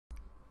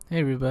Hey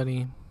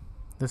everybody,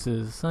 this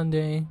is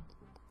Sunday.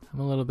 I'm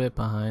a little bit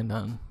behind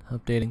on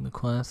updating the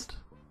quest,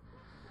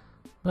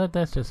 but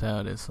that's just how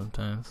it is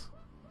sometimes.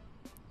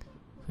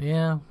 So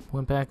yeah,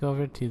 went back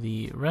over to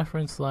the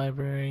reference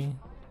library,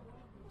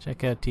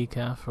 check out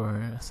TCAF for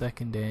a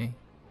second day.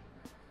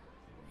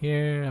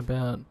 Here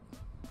about,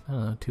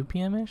 2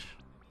 p.m.-ish?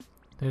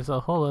 There's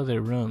a whole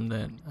other room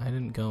that I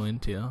didn't go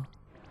into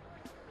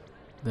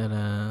that,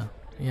 I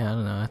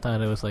don't know, I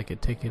thought it was like a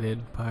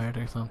ticketed part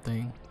or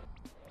something.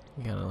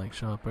 You gotta like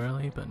show up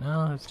early, but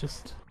no, it's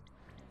just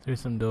through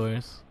some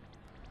doors.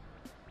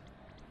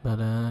 But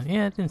I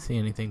didn't see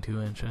anything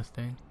too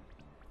interesting.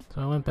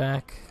 So I went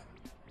back,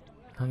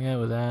 hung out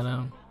with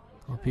Adam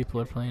while people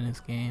are playing his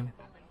game.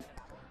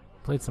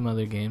 Played some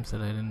other games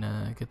that I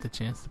didn't get the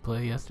chance to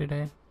play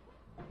yesterday.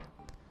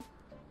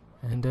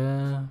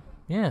 And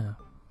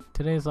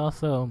today's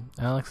also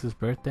Alex's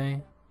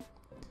birthday.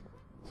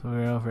 So we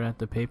were over at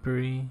the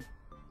papery,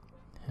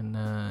 and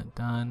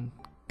Don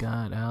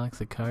got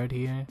Alex a card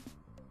here.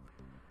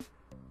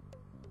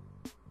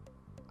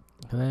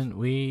 And then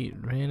we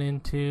ran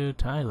into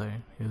Tyler,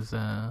 who's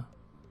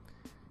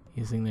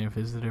using their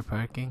visitor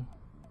parking.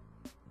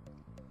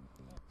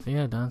 So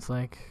yeah, Don's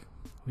like,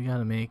 we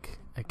gotta make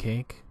a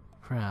cake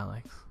for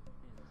Alex.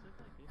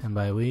 And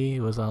by we,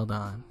 it was all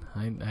Don.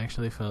 I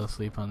actually fell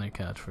asleep on their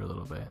couch for a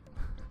little bit.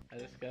 I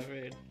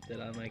discovered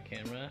that on my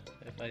camera,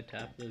 if I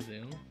tap the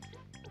zoom,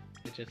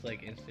 it just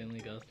like instantly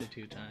goes to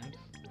 2 times.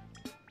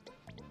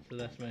 So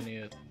that's my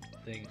new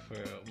thing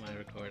for my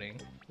recording.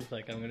 It's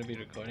like I'm gonna be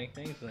recording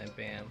things and then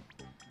bam.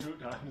 2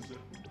 times zoom.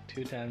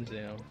 2 times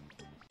zoom.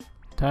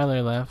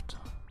 Tyler left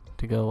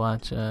to go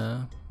watch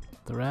the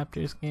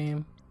Raptors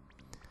game.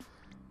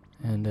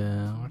 And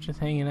we're just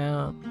hanging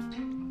out.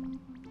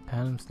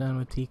 Adam's done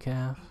with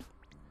TCAF.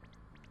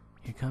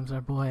 Here comes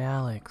our boy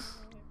Alex.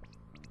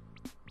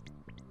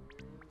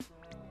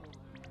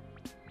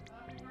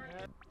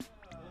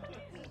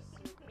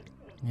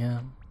 Yeah.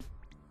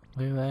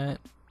 Look at that.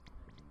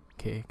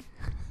 Cake.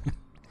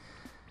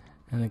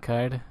 And the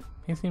card,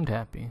 he seemed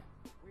happy.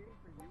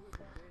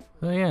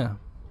 So yeah,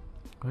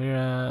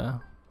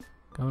 we're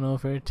going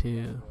over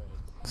to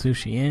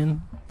Sushi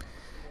Inn.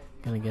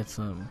 Gonna get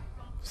some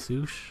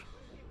sushi.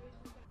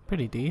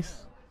 Pretty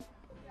decent.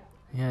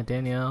 Yeah,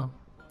 Danielle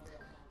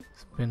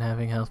has been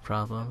having health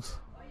problems,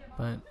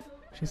 but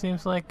she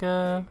seems like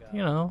she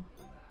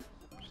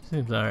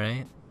seems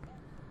alright.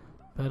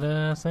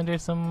 But send her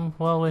some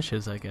well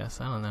wishes, I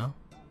guess. I don't know.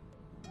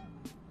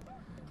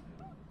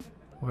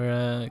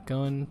 We're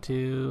going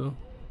to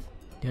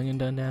Yonge and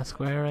Dundas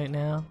Square right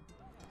now.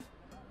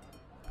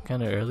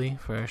 Kinda early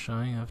for our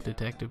showing of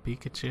Detective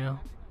Pikachu.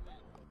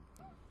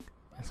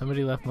 And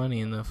somebody left money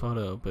in the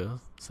photo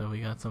booth, so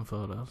we got some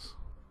photos.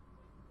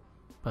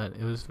 But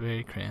it was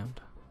very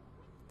crammed.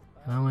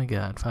 And oh my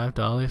god,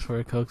 $5 for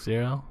a Coke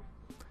Zero?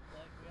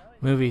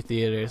 Movie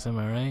theaters, am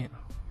I right?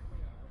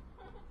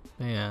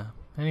 But yeah,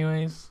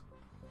 anyways.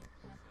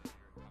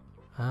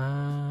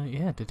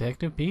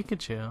 Detective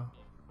Pikachu.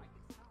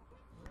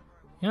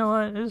 You know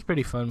what? It was a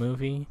pretty fun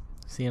movie.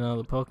 Seeing all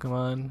the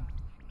Pokemon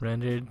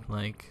rendered,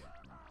 like,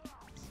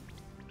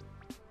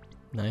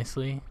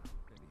 nicely.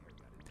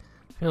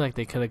 I feel like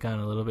they could have gone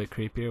a little bit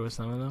creepier with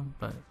some of them,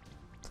 but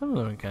some of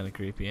them are kind of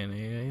creepy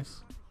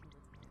anyways.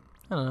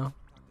 I don't know.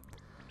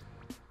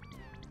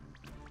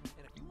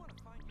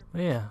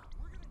 But yeah,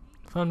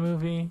 fun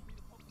movie.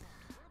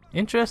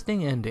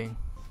 Interesting ending.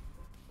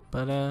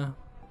 But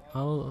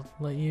I'll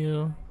let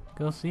you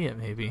go see it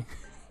maybe.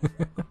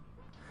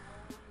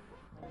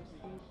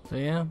 So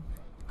yeah,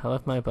 I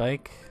left my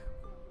bike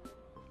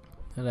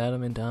at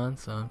Adam and Don,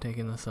 so I'm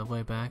taking the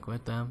subway back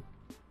with them.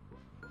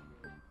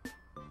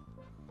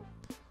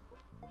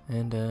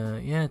 And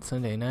it's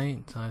Sunday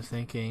night, so I was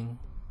thinking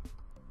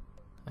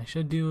I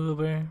should do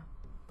Uber,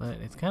 but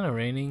it's kind of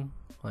raining,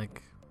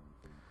 like,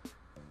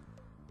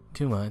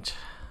 too much,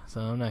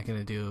 so I'm not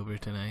gonna do Uber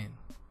tonight.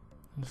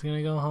 I'm just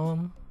gonna go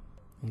home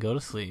and go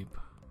to sleep.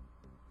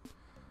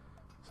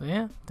 So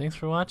yeah, thanks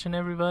for watching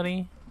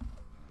everybody.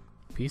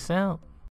 Peace out.